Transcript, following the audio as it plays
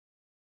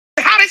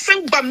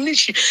Harrison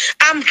Gwamnishu.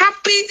 I'm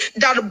happy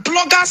that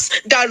bloggers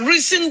that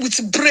reason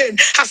with brain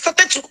have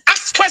started to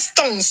ask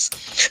questions.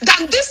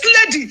 That this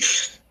lady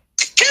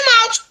came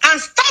out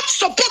and start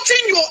supporting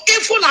your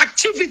evil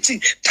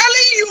activity,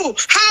 telling you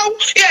how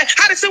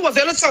Harrison was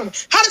a son.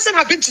 Harrison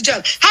had been to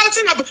jail.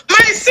 Harrison had been,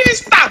 my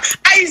sister,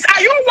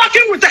 are you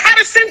working with the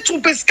Harrison to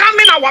be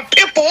scamming our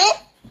people?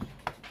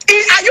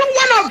 Are you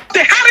one of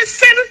the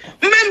Harrison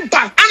members?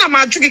 Anna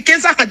Majuki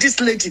Keza had this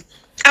lady.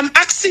 I'm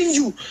asking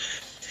you.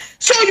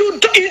 So you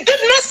did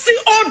not see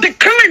all the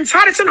crimes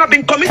Harrison have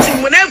been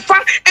committing. Whenever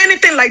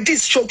anything like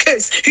this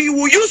showcase, he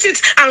will use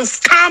it and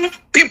scam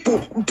people.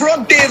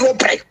 Broad day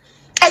robbery.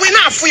 Are we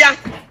not for ya?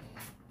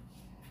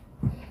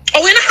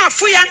 Are we not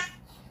for ya?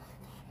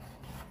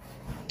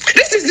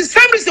 This is the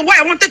same reason why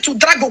I wanted to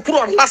drag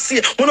Okuro last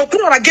year when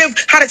Okuro gave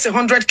Harrison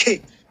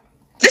 100K.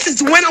 This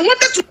is when I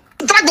wanted to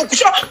drag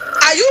Okuro.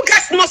 Are you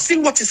guys not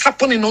seeing what is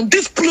happening on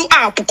this blue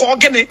app?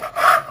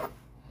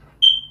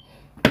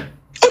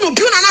 No,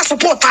 you not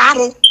support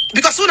Taro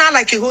because you not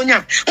like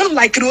Ironia, you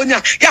like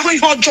Ironia,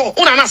 you Joe,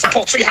 you not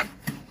support ya.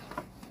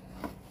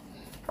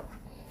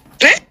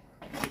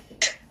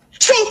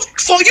 So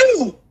for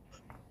you,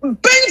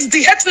 bend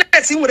the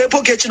headlines in with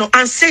Ogechi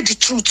and say the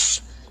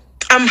truth.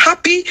 I'm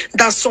happy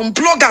that some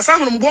bloggers,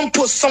 on one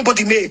post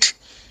somebody made,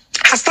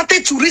 has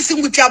started to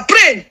reason with your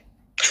brain.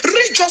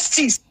 Read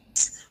justice.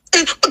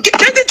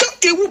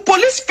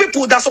 Police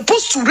people that are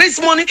supposed to raise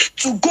money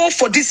to go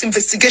for this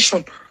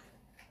investigation.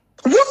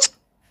 What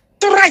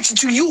right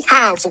do you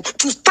have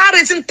to start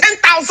raising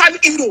 10,000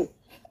 euro?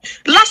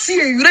 Last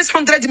year you raised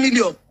 100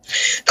 million.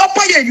 The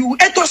upper year you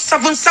ate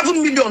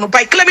 7 million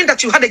by claiming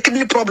that you had a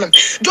kidney problem.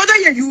 The other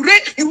year you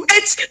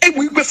ate a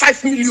week with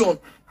 5 million.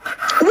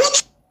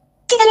 What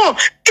more?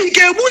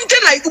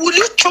 Like, will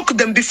you choke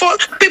them before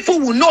people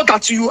will know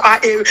that you are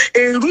a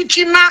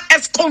original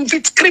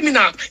ex-convict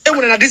criminal? And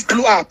when this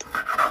blew up,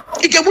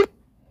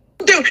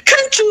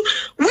 can't you?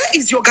 Where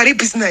is your Gary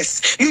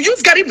business? You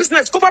use Gary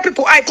business, cover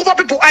people eye, cover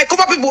people eye,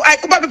 cover people eye,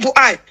 cover people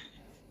eye.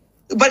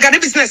 But Gary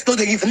business don't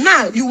even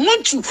now. You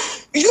want to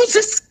use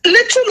this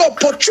little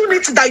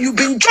opportunity that you've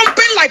been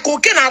jumping like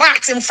cocaine and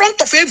rats in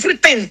front of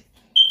everything.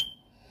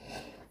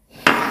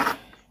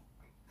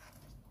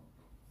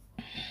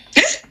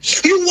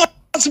 You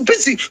was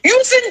busy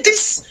using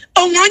this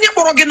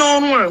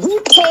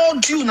who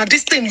called you now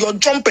this thing you're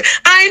jumping.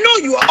 I know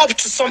you are up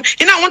to some.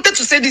 You know, I wanted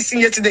to say this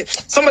thing yesterday.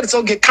 Somebody said,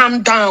 okay,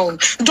 calm down.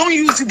 Don't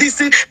use this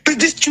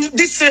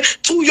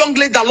two young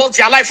ladies that lost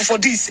their life for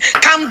this.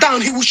 Calm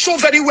down. He will show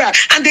very well.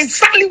 And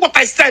exactly what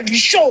I said, he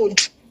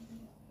showed.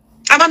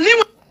 And I'm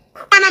when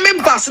I'm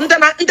members, and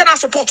then I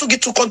support to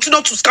get to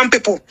continue to scam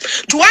people.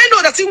 Do I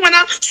know that when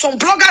some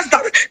bloggers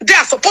that they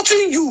are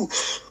supporting you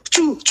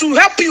to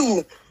help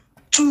you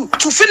to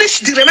finish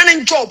the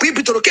remaining job, we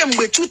came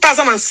with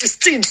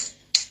 2016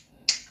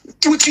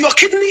 with your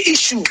kidney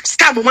issue,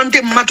 scam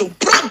Monday matter,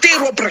 broad day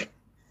robbery.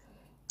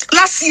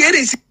 Last year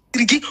is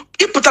he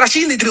put a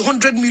shilling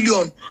 100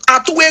 million.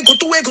 Go.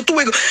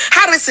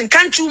 Harrison,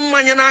 can't you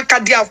manana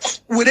kadia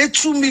with a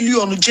 2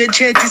 million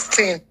JJ this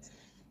thing?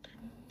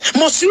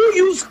 Must you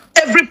use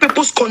every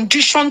people's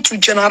condition to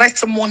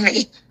generate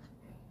money?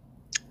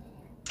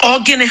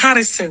 Again,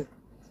 Harrison,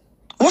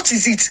 what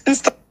is it?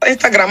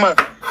 Instagram.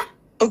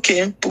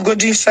 Okay, go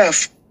do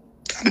yourself.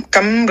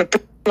 Come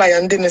reply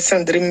and then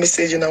send the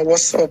message in our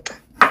WhatsApp.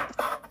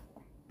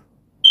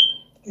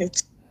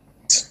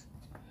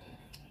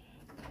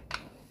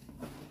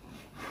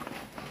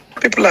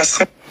 People are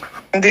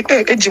sending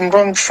the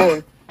wrong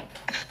phone.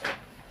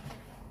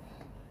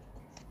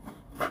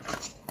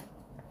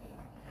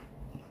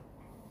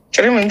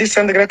 When they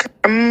send the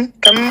come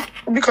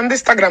be on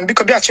Instagram, be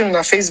watching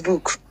on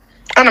Facebook.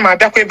 And I'm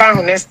back way back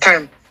next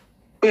time.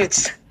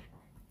 Wait.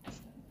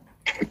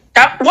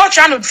 Watch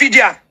channel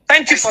video.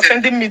 Thank you for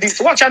sending me this.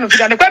 Watch channel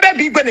video. When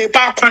you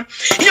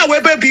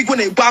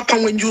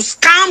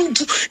scammed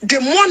the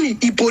money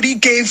Ibori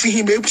gave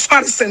him,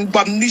 Harrison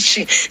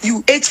Gwamnishu,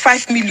 you ate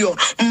 5 million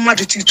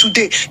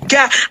today.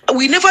 Yeah,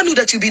 we never knew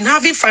that you've been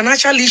having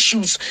financial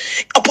issues.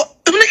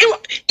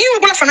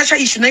 Financial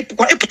issue.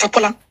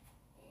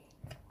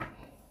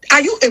 Are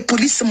you a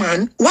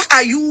policeman? Why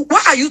are you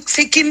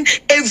taking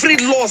every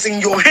laws in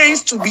your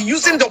hands to be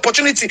using the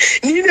opportunity?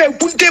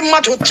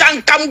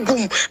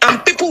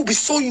 And people will be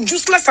so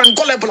useless and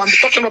gullible and be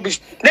talking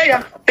rubbish. There you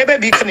are.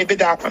 Baby can be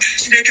that.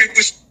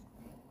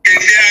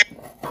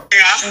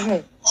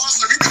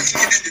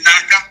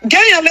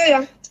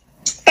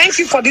 Thank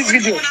you for this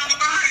video.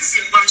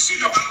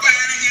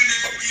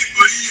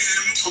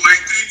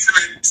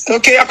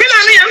 Okay,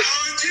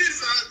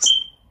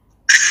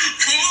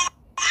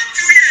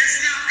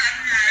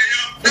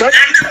 What?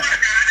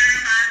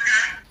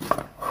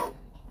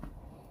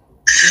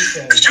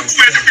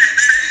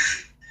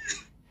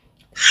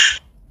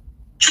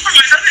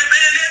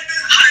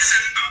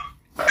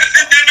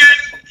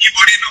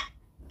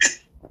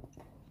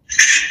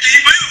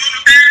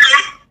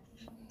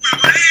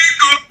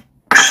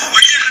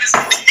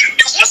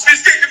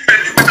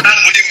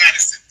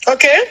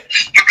 Okay.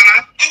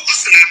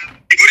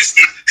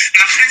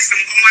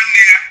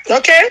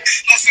 Okay.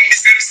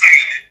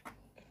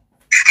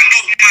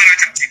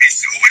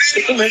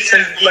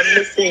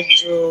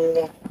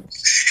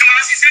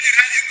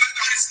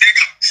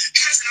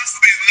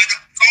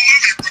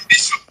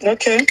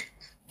 Okay.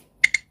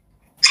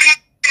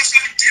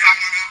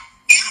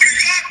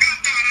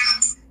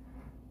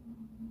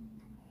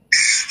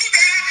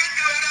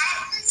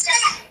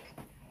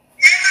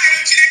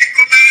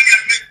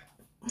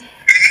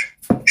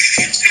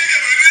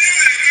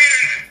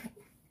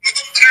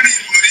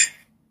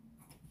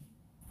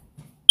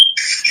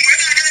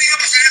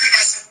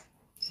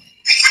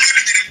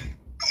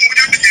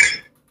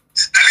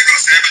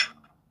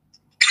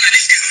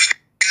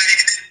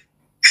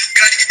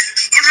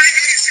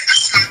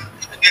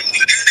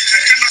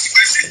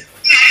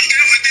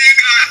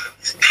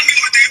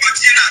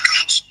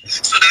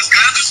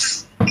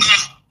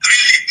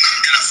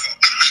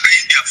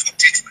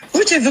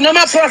 Which is the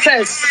normal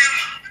process.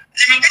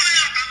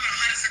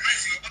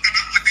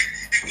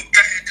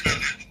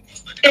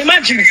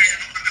 Imagine.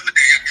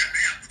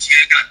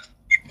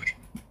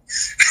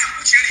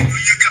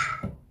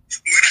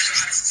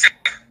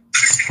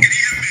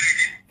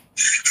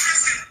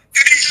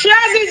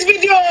 Share these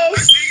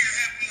videos.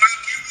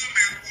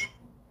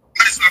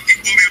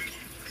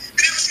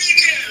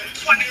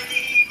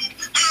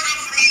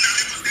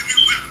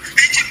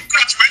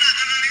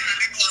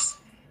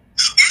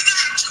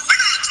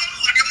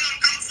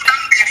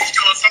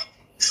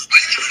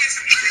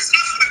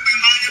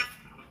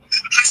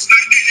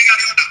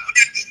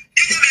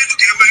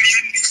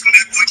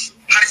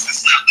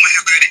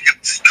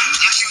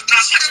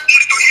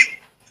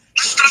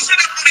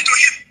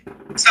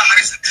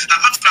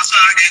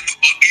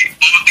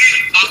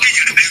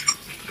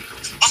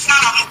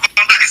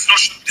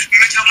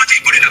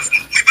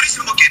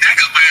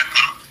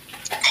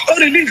 Oh,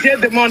 release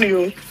the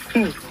money.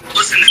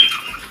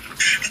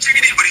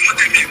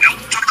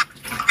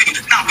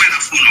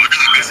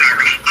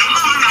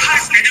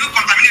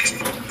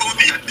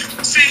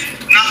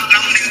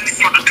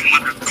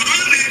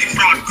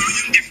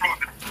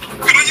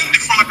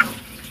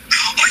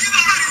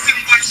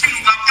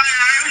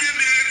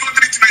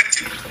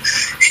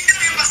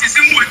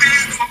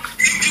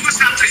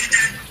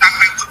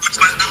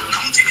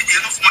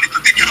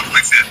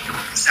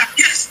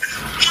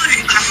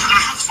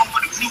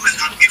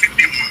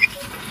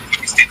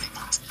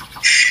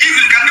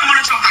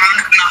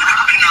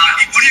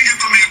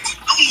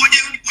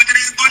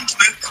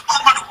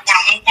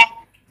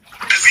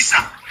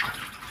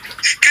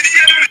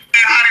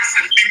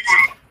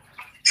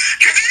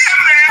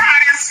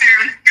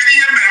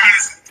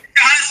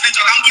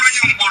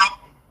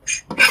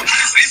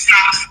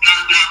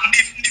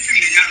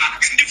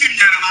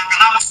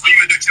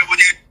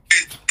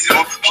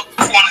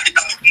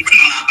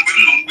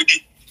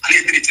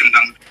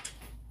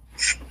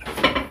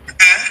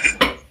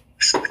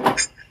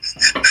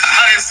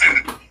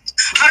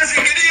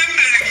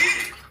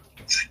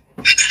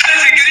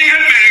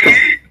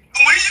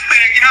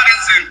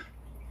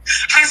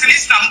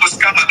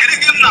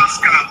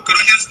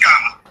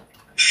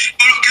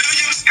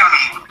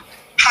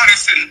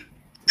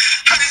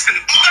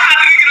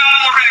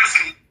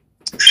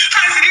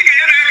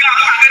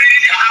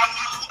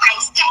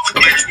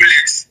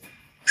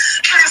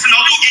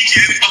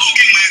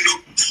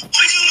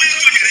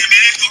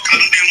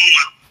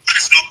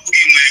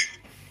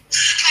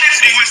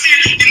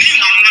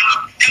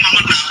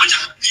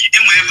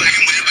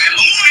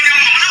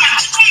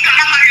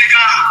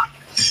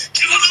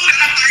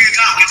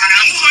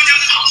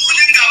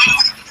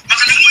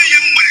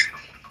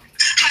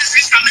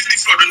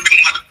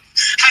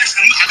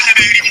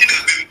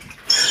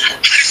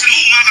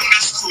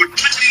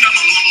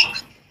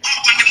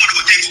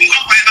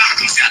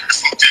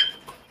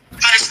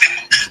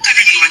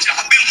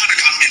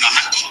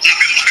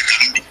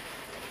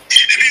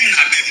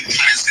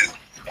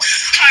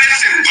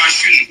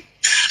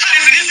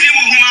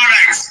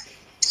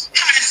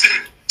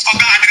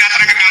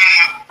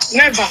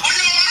 Never.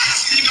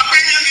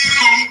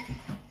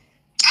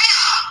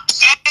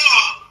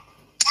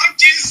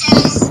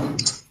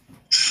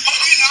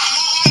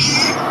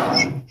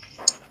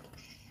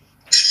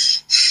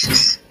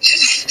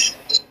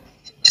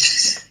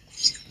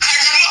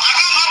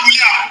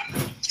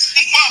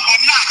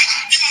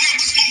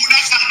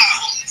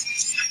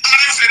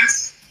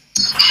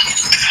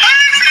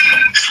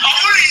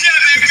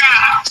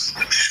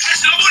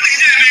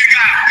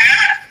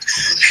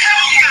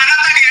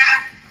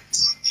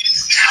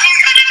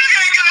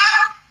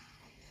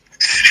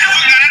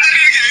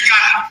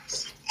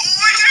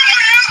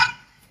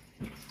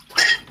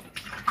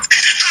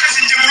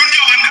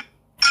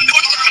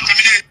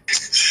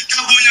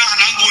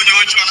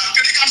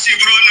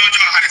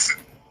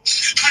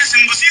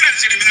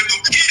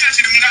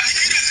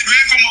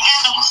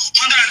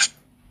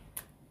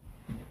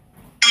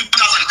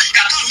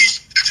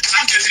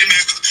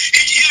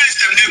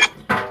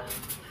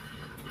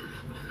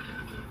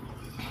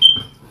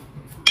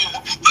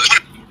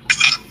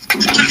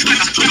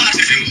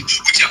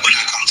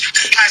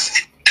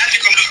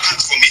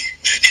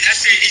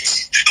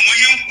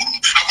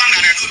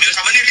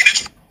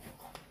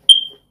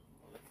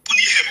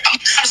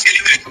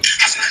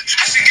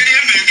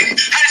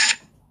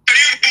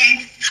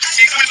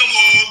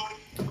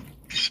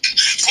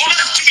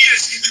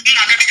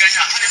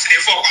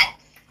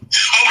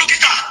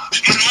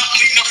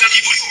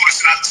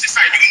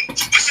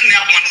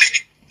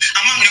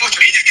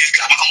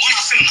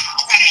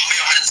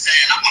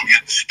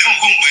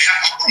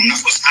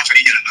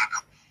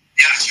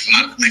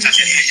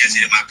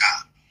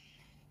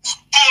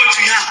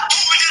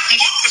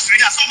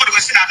 somebody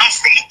was saying I'm not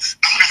from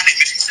I'm not a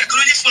message. I'm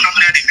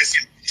not a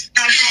message.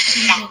 Now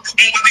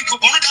because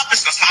one of the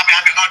persons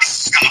having all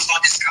these scams,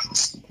 all these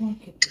scams.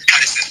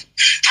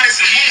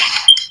 Harrison,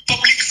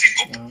 public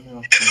figure.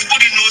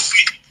 Everybody knows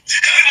me.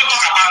 Everybody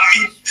talk about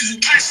me.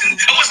 Harrison,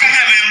 I was going to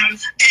have in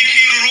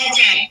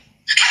Rokum.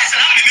 Harrison,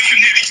 I'm going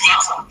to make you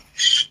answer.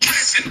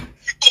 Harrison,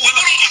 we're going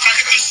to talk about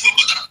this.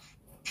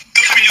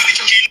 Don't be your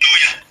chicken, no,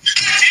 yeah.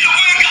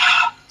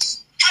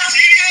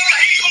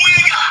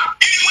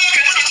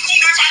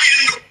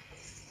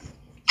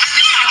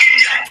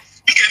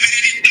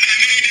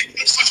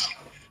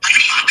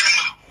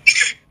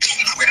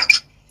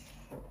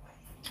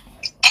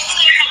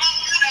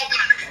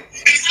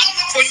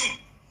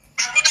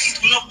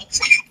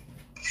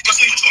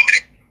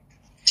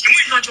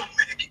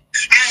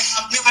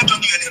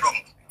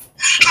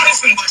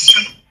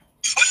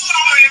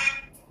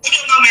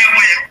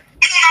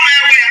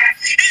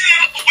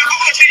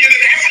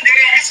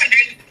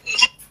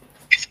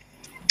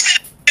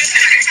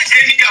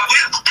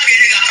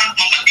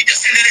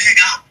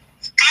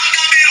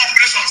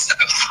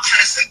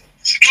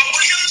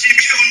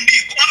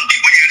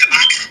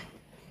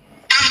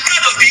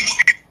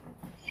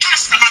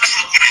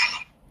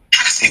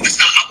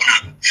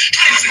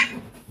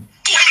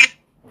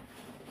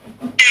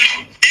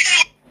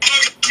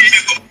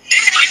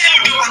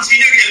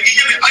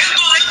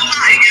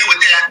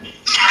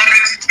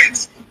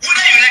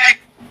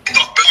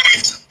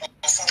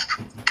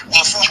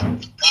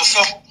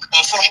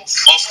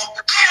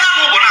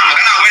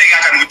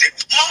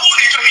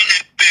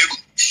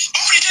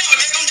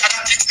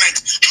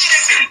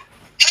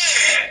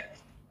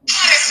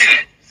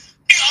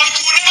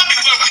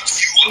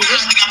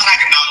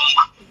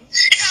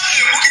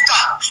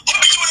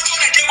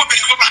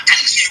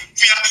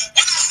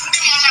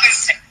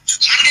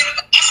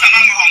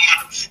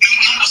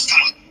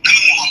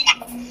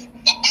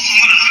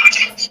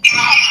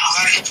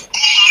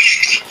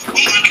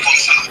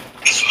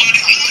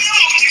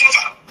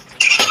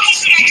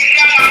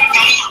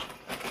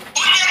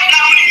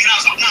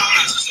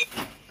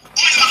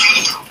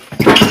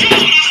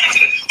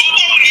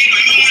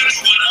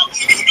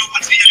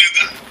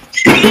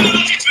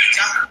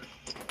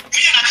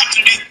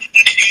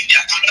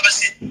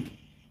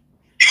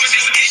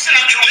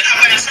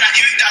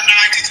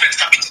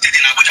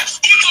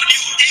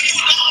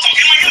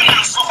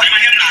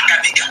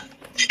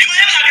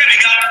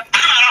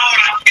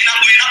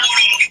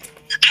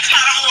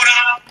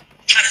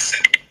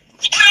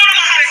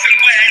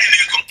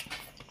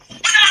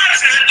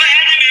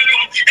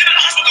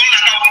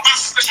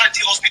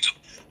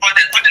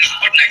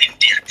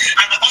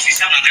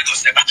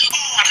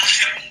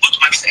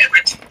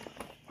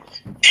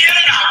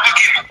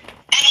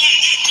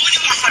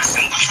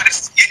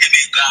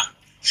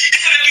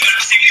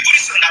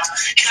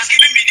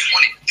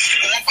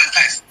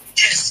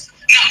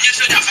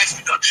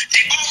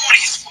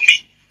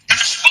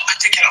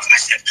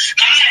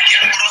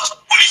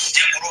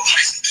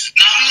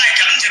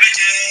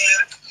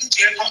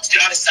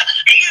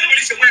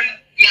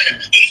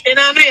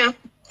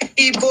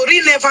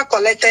 Ibori never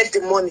collected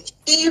the money.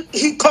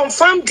 He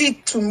confirmed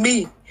it to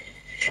me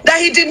that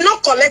he did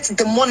not collect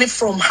the money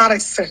from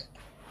Harrison.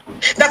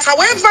 That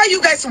however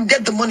you guys will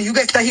get the money,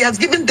 that he has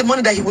given the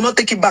money, that he will not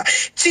take it back.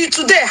 Till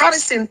today,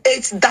 Harrison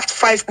ate that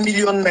 5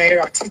 million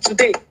naira. Till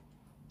today,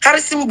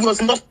 Harrison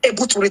was not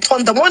able to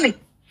return the money.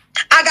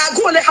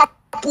 Agagole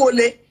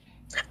hapole.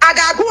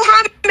 Agago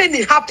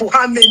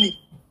how many?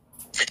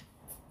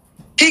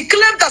 He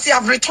claimed that he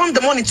have returned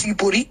the money to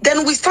Ibori.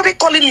 Then we started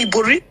calling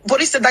Ibori.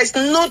 Ibori said that it's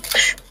not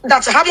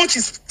that how much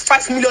is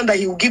 5 million that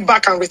he will give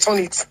back and return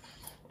it.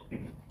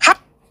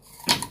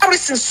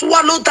 Harrison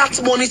swallowed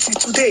that money till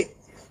today.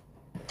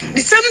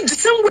 The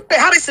same way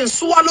Harrison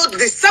swallowed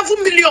the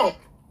 7 million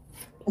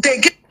they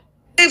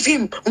gave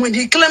him when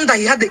he claimed that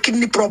he had a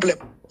kidney problem.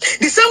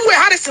 The same way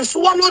Harrison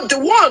swallowed the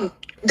one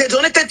they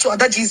donated to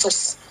Ada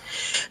Jesus.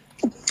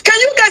 Can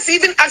you guys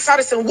even ask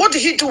Harrison, what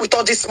did he do with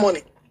all this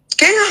money?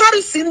 Can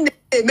Harrison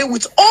name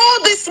with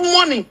all this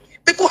money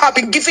people have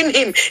been giving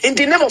him in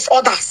the name of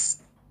others?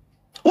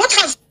 What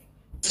has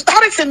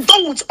Harrison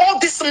done with all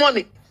this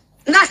money?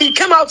 Now he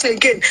came out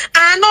again.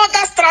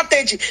 Another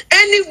strategy.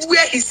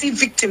 Anywhere he sees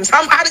victims,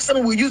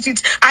 Harrison will use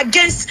it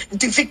against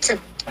the victim.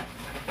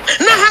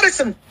 Now,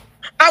 Harrison,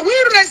 are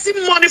we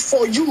raising money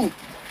for you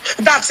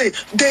that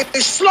they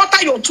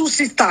slaughter your 2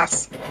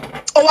 sisters?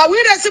 Or are we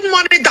raising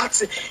money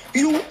that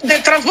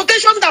the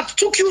transportation that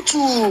took you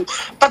to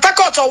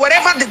Patakot or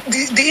wherever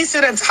the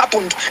incident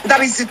happened,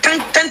 that is the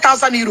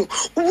 10,000 euro?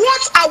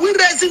 What are we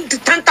raising the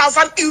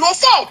 10,000 euro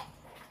for?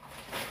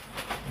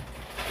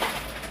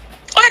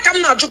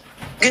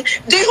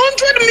 The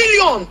 100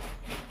 million.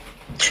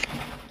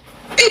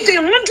 If the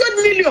 100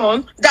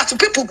 million that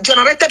people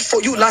generated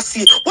for you last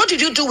year, what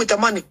did you do with the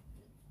money?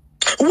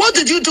 What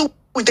did you do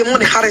with the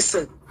money,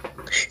 Harrison?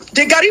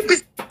 The Gary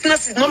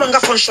business is no longer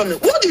functioning.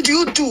 What did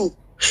you do?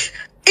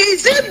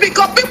 Is it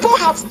because people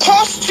have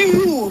caused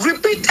you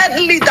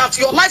repeatedly that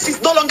your life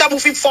is no longer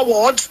moving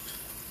forward?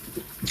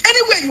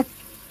 Anyway, you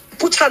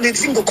put hand, the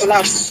thing will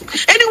collapse.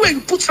 Anywhere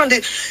you put hand,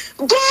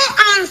 go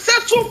and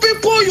settle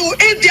people. You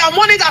eat their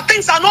money. That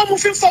things are not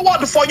moving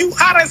forward for you.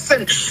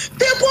 Harrison,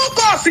 people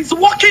cause is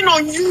working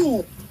on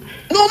you.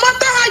 No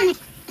matter how you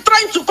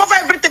trying to cover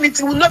everything,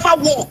 it will never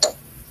work.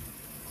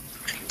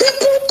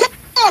 People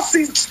cause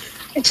is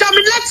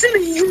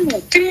germinating in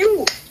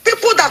you.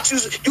 People that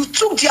you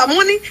took their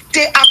money,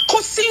 they are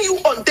causing you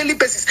on daily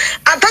basis.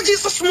 And that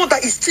is so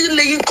that is still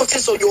laying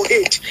curses on your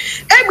head.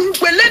 And we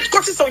will lay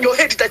curses on your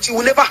head that you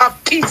will never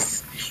have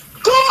peace.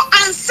 Go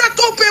and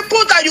settle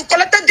people that you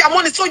collected their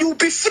money so you will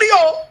be free.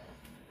 Oh.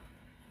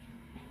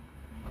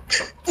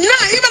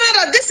 Now, even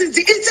that this is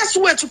the easiest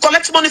way to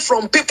collect money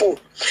from people.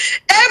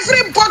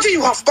 Everybody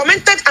you have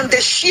commented and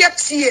they share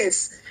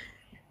tears.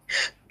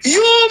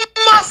 You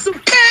must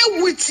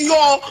pay with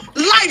your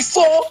life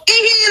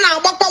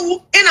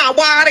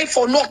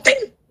for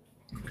nothing.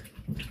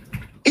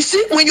 You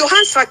see, when your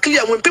hands are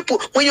clear,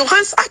 when your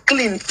hands are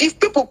clean, if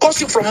people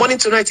cost you from morning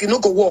to night, you no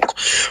go work.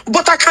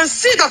 But I can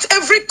see that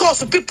every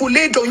cost people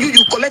laid on you,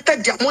 you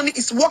collected their money,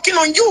 is working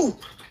on you.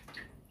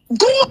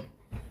 Go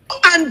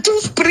and do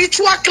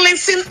spiritual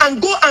cleansing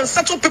and go and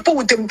settle people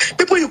with the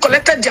people you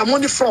collected their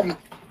money from.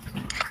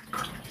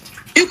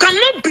 You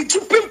cannot be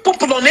duping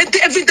people on it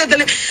every day.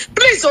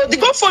 Please, the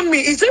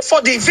GoFundMe, is it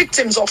for the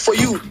victims or for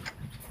you?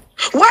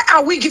 Why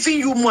are we giving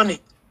you money?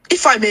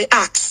 If I may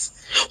ask,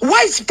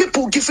 why is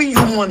people giving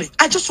you money?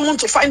 I just want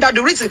to find out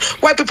the reason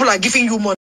why people are giving you money.